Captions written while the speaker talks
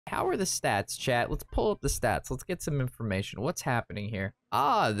How are the stats, chat? Let's pull up the stats. Let's get some information. What's happening here?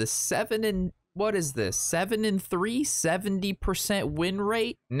 Ah, the 7 and... What is this? 7 and 3? 70% win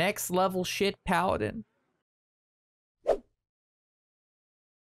rate? Next level shit, Paladin.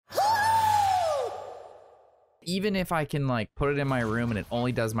 Even if I can, like, put it in my room and it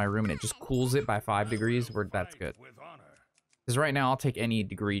only does my room and it just cools it by 5 degrees, that's good. Because right now, I'll take any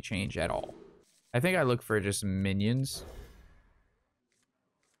degree change at all. I think I look for just minions.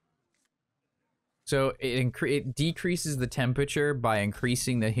 So it decreases the temperature by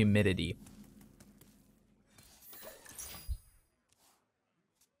increasing the humidity.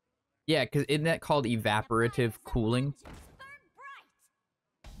 Yeah, because isn't that called evaporative cooling?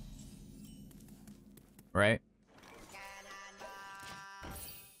 Right?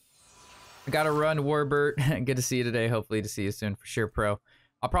 I gotta run, Warbert. Good to see you today. Hopefully to see you soon for sure, pro.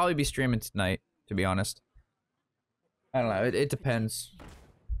 I'll probably be streaming tonight, to be honest. I don't know. It depends.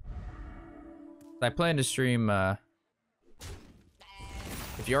 I plan to stream, if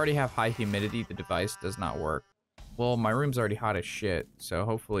you already have high humidity, the device does not work. Well, my room's already hot as shit, so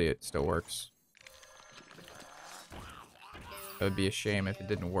hopefully it still works. It would be a shame if it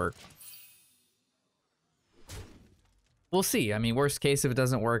didn't work. We'll see. I mean, worst case, if it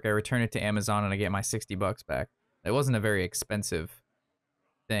doesn't work, I return it to Amazon and I get my 60 bucks back. It wasn't a very expensive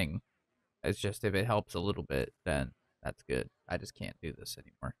thing. It's just if it helps a little bit, then that's good. I just can't do this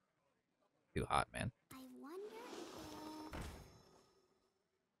anymore. Too hot, man.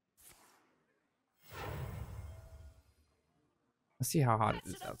 Let's see how hot it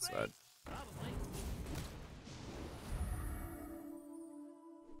is outside.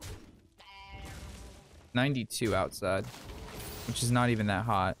 .92 outside, which is not even that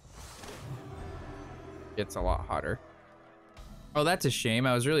hot. Gets a lot hotter. Oh, that's a shame.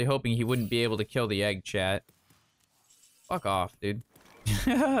 I was really hoping he wouldn't be able to kill the egg, chat. Fuck off, dude.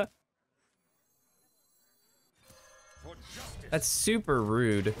 That's super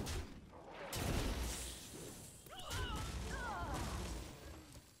rude.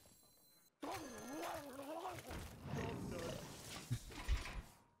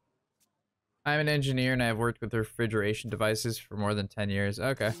 I'm an engineer and I've worked with refrigeration devices for more than 10 years.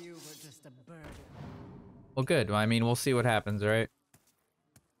 Okay. Well, good. Well, I mean, we'll see what happens, right?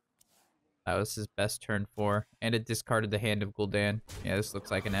 That was his best turn 4. And it discarded the Hand of Gul'dan. Yeah, this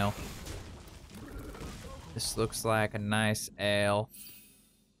looks like an L. This looks like a nice L.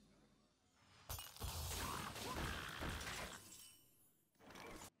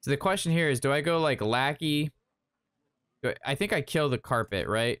 So the question here is, do I go like lackey? I think I kill the carpet,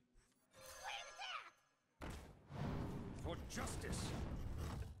 right? For justice.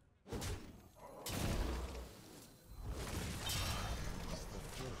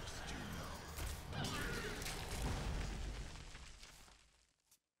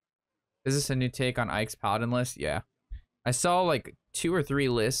 Is this a new take on Ike's Paladin list? Yeah. I saw like 2 or 3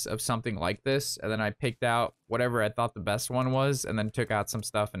 lists of something like this, and then I picked out whatever I thought the best one was, and then took out some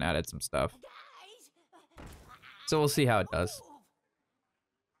stuff and added some stuff. So we'll see how it does.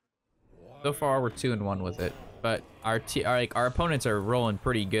 So far, we're 2-1 with it, but our opponents are rolling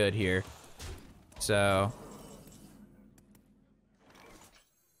pretty good here. So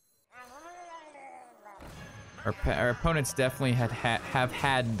our opponents definitely have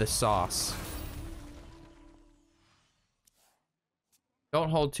had the sauce. Don't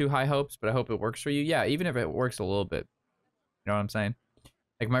hold too high hopes, but I hope it works for you. Yeah, even if it works a little bit. You know what I'm saying?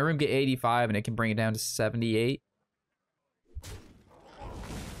 Like, my room get 85, and it can bring it down to 78. And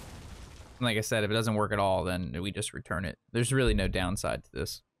like I said, if it doesn't work at all, then we just return it. There's really no downside to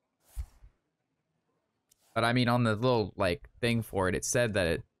this. But, I mean, on the little, like, thing for it, it said that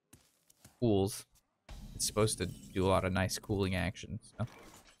it cools. It's supposed to do a lot of nice cooling action, so.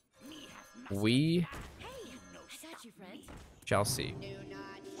 We shall see.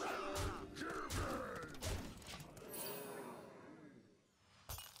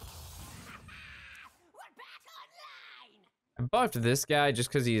 I buffed this guy just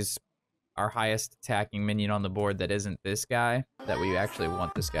because he's our highest attacking minion on the board that isn't this guy, that we actually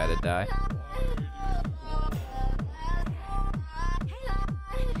want this guy to die.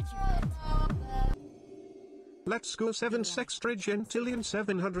 Let's go 7 sextragentillion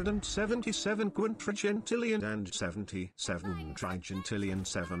 777 quintragentillion and 77 trigentillion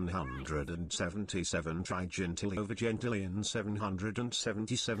 777 trigentillion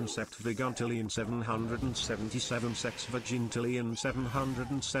 777 septvigantillion 777 sexvagintillion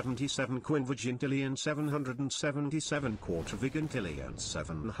 777 quinvagintillion 777 quartervigantillion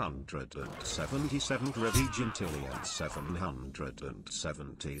 777 revigintillion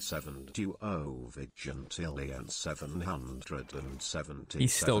 777 duovigintillion 777.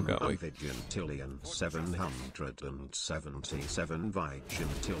 He's still going. Vigintillion 777.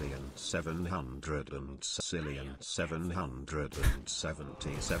 Vigintillion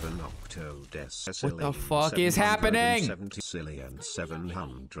 777. Octodecillion. What the fuck is happening? 777.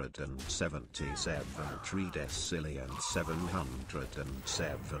 3decillion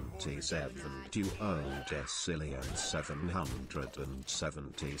 777. Duodecillion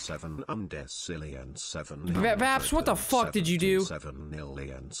 777. Undecillion 7. Vaps, what the fuck did you do?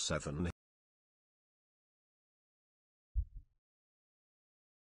 7,000,000,000.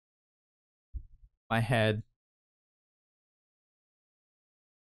 My head.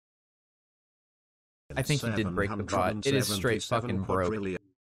 I think he did break the bot. It is straight fucking broke.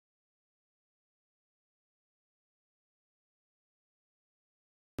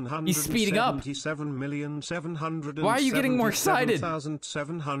 He's speeding up. Why are you getting more excited?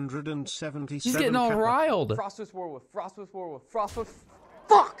 He's getting all riled. Frostwolf Warwolf, Frostwolf Warwolf, Frostwolf.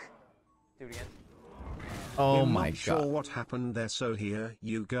 Fuck! Do it again. Oh my god. Sure what happened there, so here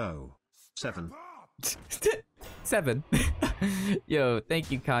you go. 7. 7. Yo, thank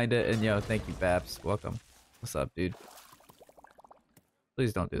you, kinda, and yo, thank you, Babs. Welcome. What's up, dude?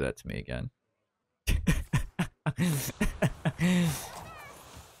 Please don't do that to me again.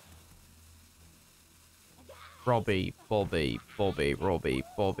 Robbie, Bobby, Bobby, Robbie,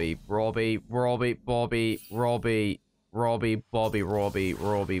 Bobby, Robbie, Robbie, Bobby, Robbie, Robbie, Bobby, Robbie,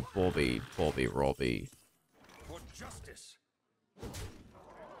 Robbie, Bobby, Bobby, Robbie. For justice.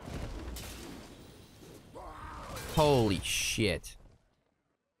 Holy shit.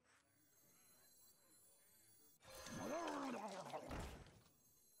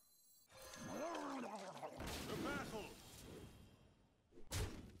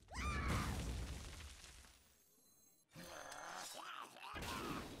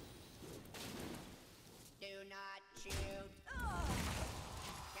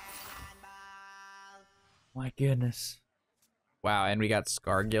 My goodness. Wow, and we got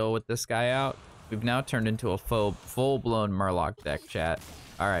Scargill with this guy out. We've now turned into a full-blown Murloc deck, chat.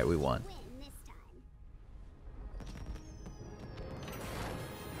 Alright, we won.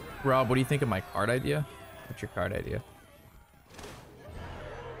 Rob, what do you think of my card idea? What's your card idea?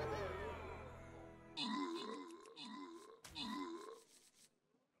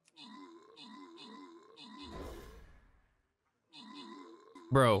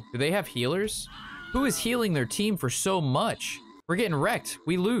 Bro, do they have healers? Who is healing their team for so much? We're getting wrecked.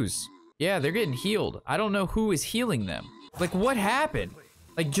 We lose. Yeah, they're getting healed. I don't know who is healing them. Like, what happened?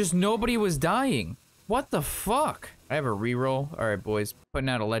 Like, just nobody was dying. What the fuck? I have a reroll. All right, boys. Putting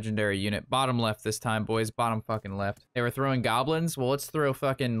out a legendary unit. Bottom left this time, boys. Bottom fucking left. They were throwing goblins? Well, let's throw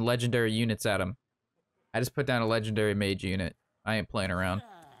fucking legendary units at them. I just put down a legendary mage unit. I ain't playing around.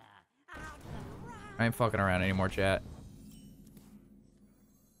 I ain't fucking around anymore, chat.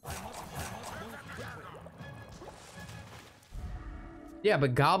 Yeah,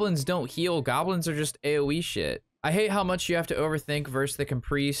 but goblins don't heal. Goblins are just AoE shit. I hate how much you have to overthink versus the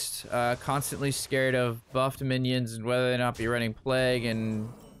Priest. Constantly scared of buffed minions and whether or not be running Plague,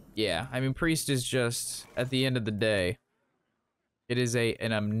 and yeah. I mean, Priest is just, at the end of the day, it is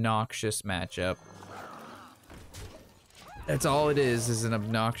an obnoxious matchup. That's all it is an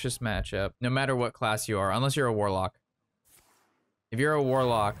obnoxious matchup. No matter what class you are, unless you're a Warlock. If you're a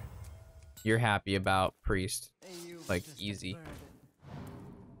Warlock, you're happy about Priest. Like, easy.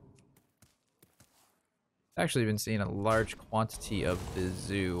 Actually been seeing a large quantity of the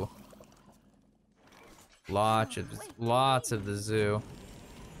zoo. Lots of the zoo.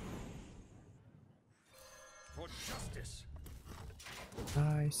 For justice.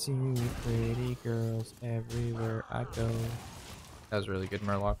 I see pretty girls everywhere I go. That was really good,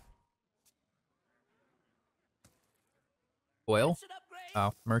 Murloc. Oil?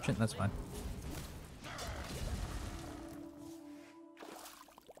 Oh, merchant, that's fine.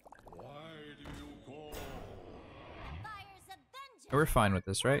 We're fine with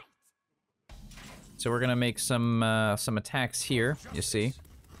this, right? So we're gonna make some attacks here, you see.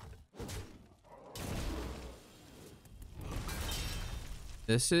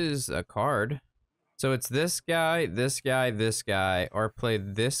 This is a card. So it's this guy, this guy, this guy, or play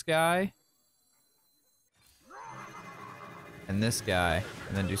this guy. And this guy,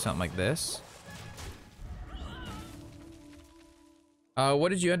 and then do something like this. What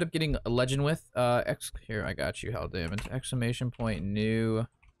did you end up getting a legend with? Here, I got you, hell damage. Exclamation point, new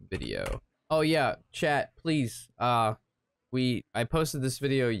video. Oh yeah, chat, please. I posted this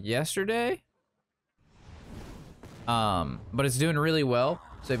video yesterday. But it's doing really well.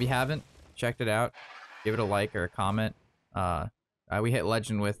 So if you haven't checked it out, give it a like or a comment. We hit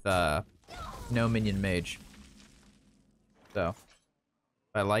legend with, no minion mage. So,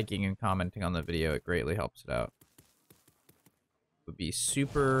 by liking and commenting on the video, it greatly helps it out. Would be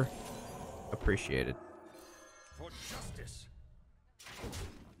super appreciated. For justice.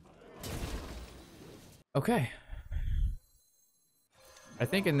 Okay. I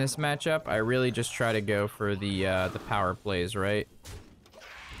think in this matchup, I really just try to go for the power plays, right?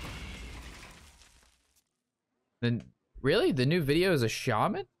 Then, really? The new video is a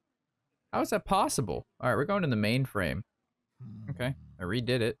shaman? How is that possible? All right, we're going to the mainframe. Okay, I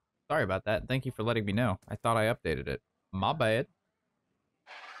redid it. Sorry about that. Thank you for letting me know. I thought I updated it. My bad.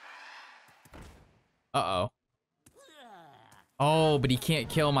 Uh-oh. Oh, but he can't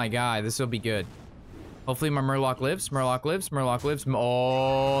kill my guy. This will be good. Hopefully my Murloc lives. Murloc lives. Murloc lives.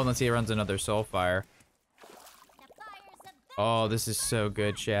 Oh, and let's see, he runs another Soulfire. Oh, this is so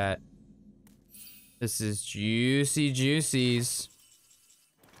good, chat. This is juicy juicies.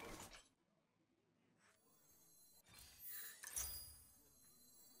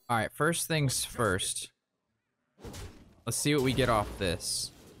 All right, first things first. Let's see what we get off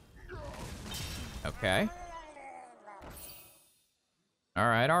this. Okay. All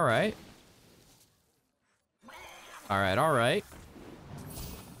right, all right. All right, all right.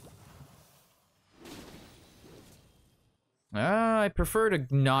 I prefer to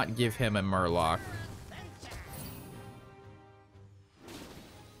not give him a Murloc.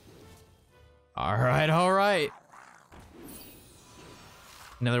 All right, all right.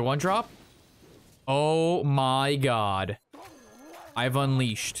 Another one drop. Oh my god. I've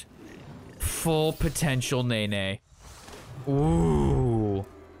unleashed full potential Nene. Ooh.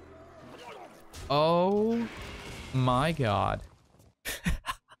 Oh my god.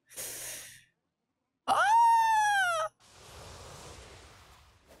 Ah!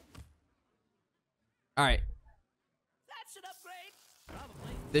 All right. That's an upgrade.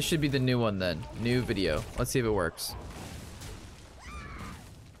 Probably. This should be the new one then. New video. Let's see if it works.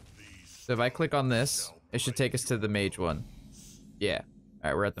 So if I click on this, it should take us to the mage one. Yeah. All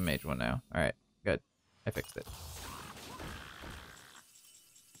right, we're at the mage one now. All right, good. I fixed it.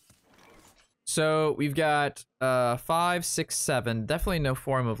 So we've got 5, 6, 7. Definitely no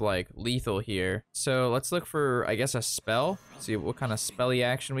form of like lethal here. So let's look for, I guess, a spell. See what kind of spelly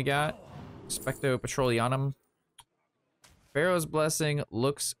action we got. Specto Petroleanum. Pharaoh's Blessing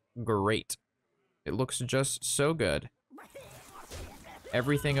looks great. It looks just so good.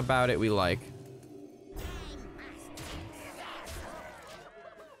 Everything about it we like.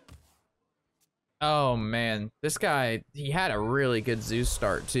 Oh man, this guy, he had a really good Zeus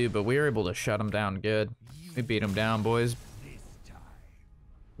start too, but we were able to shut him down good. We beat him down, boys.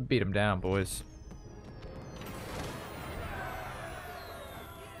 We beat him down, boys.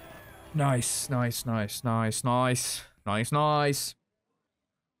 Nice, nice, nice, nice, nice, nice, nice.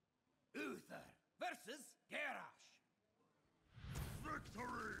 Uther versus Garrosh.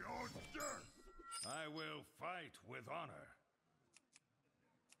 Victory or death. I will fight with honor.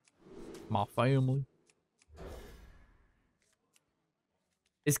 My family.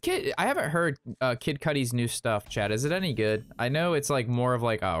 Is Kid? I haven't heard Kid Cudi's new stuff, chat. Is it any good? I know it's like more of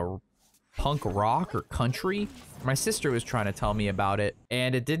like a punk rock or country. My sister was trying to tell me about it,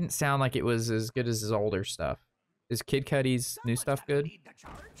 and it didn't sound like it was as good as his older stuff. Is Kid Cudi's new stuff good?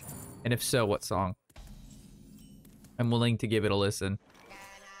 And if so, what song? I'm willing to give it a listen.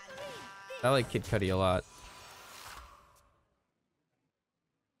 I like Kid Cudi a lot.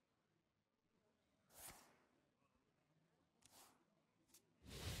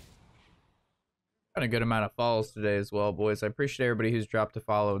 Got a good amount of follows today as well, boys. I appreciate everybody who's dropped a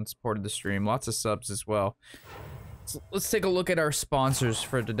follow and supported the stream. Lots of subs as well. So let's take a look at our sponsors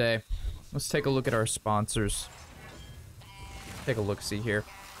for today. Let's take a look at our sponsors. Take a look, see here.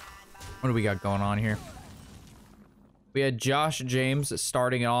 What do we got going on here? We had Josh James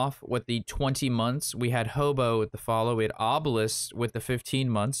starting off with the 20 months. We had Hobo with the follow. We had Obelisk with the 15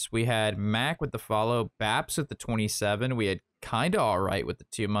 months. We had Mac with the follow. Baps with the 27. We had Kinda Alright with the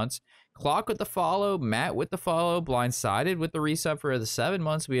 2 months. Clock with the follow, Matt with the follow, Blindsided with the resub for the 7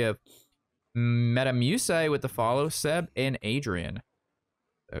 months. We have Metamuse with the follow, Seb, and Adrian.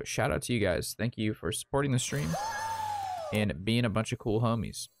 So shout out to you guys. Thank you for supporting the stream and being a bunch of cool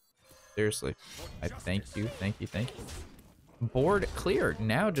homies. Seriously, I thank you, thank you, thank you. Board cleared.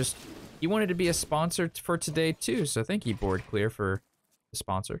 Now just, you wanted to be a sponsor for today too, so thank you, Board Clear, for the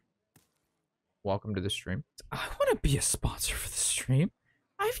sponsor. Welcome to the stream. I want to be a sponsor for the stream.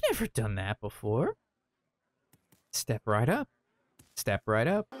 I've never done that before. Step right up. Step right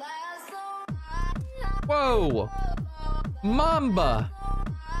up. Whoa! Mamba!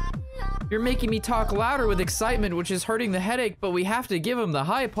 You're making me talk louder with excitement, which is hurting the headache, but we have to give him the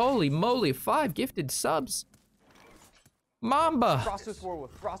hype. Holy moly, 5 gifted subs. Mamba! Frostless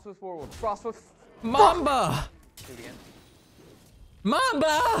Werewolf. Frostless Werewolf. Frostless. Mamba! Do it again.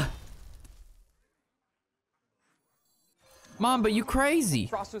 Mamba! Mamba, you crazy.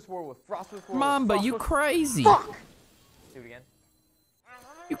 Frostless Werewolf. Frostless Werewolf. Mamba, you Frostless- crazy. Fuck! Do it again.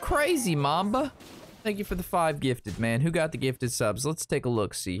 You crazy, Mamba. Thank you for the 5 gifted, man. Who got the gifted subs? Let's take a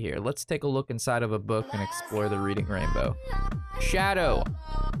look, see here. Let's take a look inside of a book and explore the reading rainbow. Shadow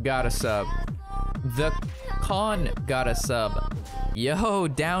got a sub. The Con got a sub. Yo,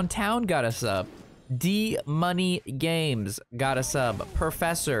 Downtown got a sub. D Money Games got a sub.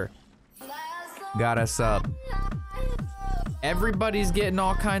 Professor got a sub. Everybody's getting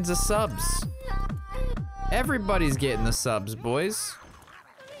all kinds of subs. Everybody's getting the subs, boys.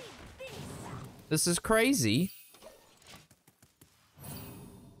 This is crazy.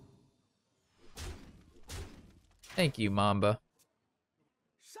 Thank you, Mamba.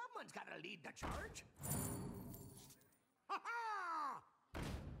 Someone's gotta lead the charge.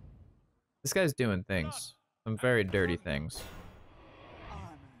 This guy's doing things. Some very dirty things.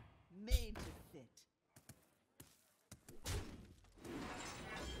 Armor made to fit.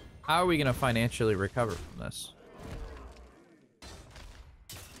 How are we gonna financially recover from this?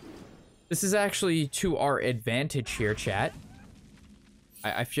 This is actually to our advantage here, chat.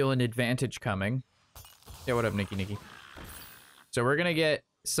 I feel an advantage coming. Yeah, what up, Nikki? So we're gonna get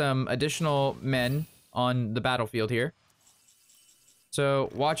some additional men on the battlefield here. So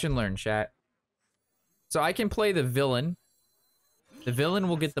watch and learn, chat. So I can play the villain. The villain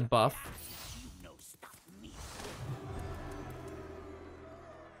will get the buff.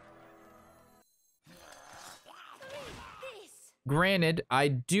 Granted, I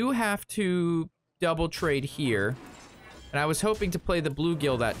do have to double trade here. And I was hoping to play the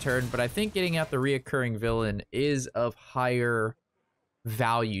bluegill that turn, but I think getting out the reoccurring villain is of higher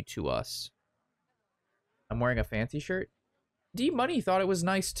value to us. I'm wearing a fancy shirt. D Money thought it was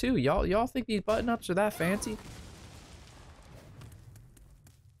nice too. Y'all think these button-ups are that fancy?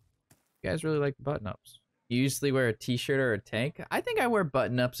 You guys really like button-ups. You usually wear a t-shirt or a tank. I think I wear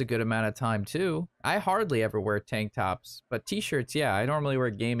button-ups a good amount of time too. I hardly ever wear tank tops, but t-shirts, yeah, I normally wear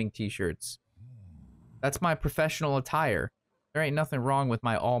gaming t-shirts. That's my professional attire. There ain't nothing wrong with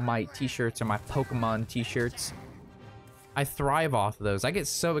my All Might t-shirts or my Pokemon t-shirts. I thrive off of those. I get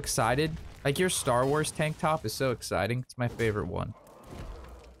so excited. Like your Star Wars tank top is so exciting. It's my favorite one.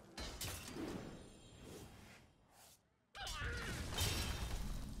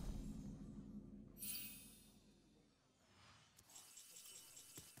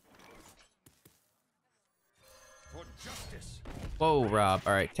 For justice. Whoa, Rob.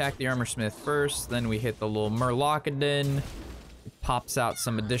 All right, attack the armor smith first. Then we hit the little Murlockadin. It pops out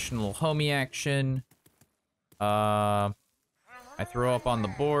some additional homie action. I throw up on the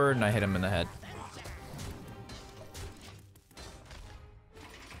board and I hit him in the head.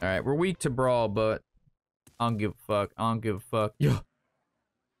 All right, we're weak to brawl, but I don't give a fuck. I don't give a fuck. Yeah.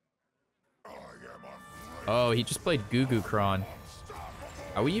 Oh, he just played Goo Goo Kron.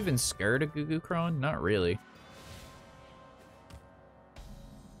 Are we even scared of Goo Goo Kron? Not really.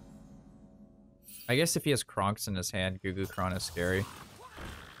 I guess if he has Kronks in his hand, Goo Goo Kron is scary.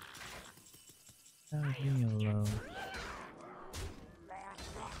 Leave me alone.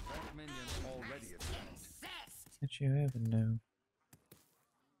 That minion already attacked. Did you ever know?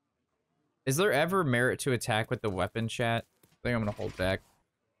 Is there ever merit to attack with the weapon, chat? I think I'm gonna hold back.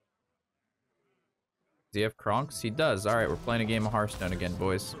 Does he have Kronks? He does. Alright, we're playing a game of Hearthstone again,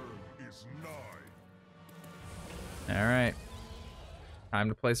 boys. Alright. Time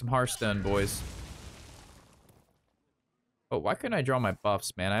to play some Hearthstone, boys. But why couldn't I draw my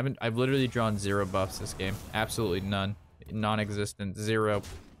buffs, man? I've literally drawn 0 buffs this game. Absolutely none. Non-existent. 0.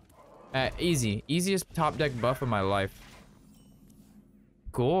 Easy. Easiest top deck buff of my life.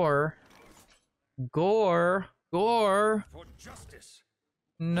 Gore. Gore. Gore. For justice.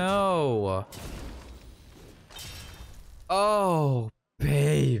 No. Oh,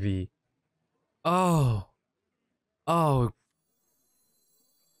 baby. Oh. Oh.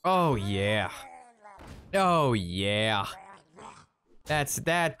 Oh, yeah. Oh, yeah. That's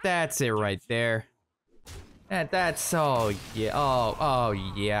it right there. That's oh yeah. Oh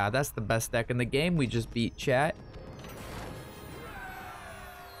yeah. That's the best deck in the game we just beat, chat.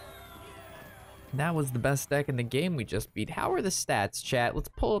 That was the best deck in the game we just beat. How are the stats, chat? Let's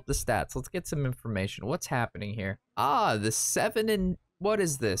pull up the stats. Let's get some information. What's happening here? Ah, the 7 and what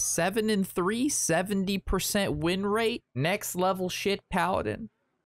is this? 7 and 3, 70% win rate. Next level shit, Paladin.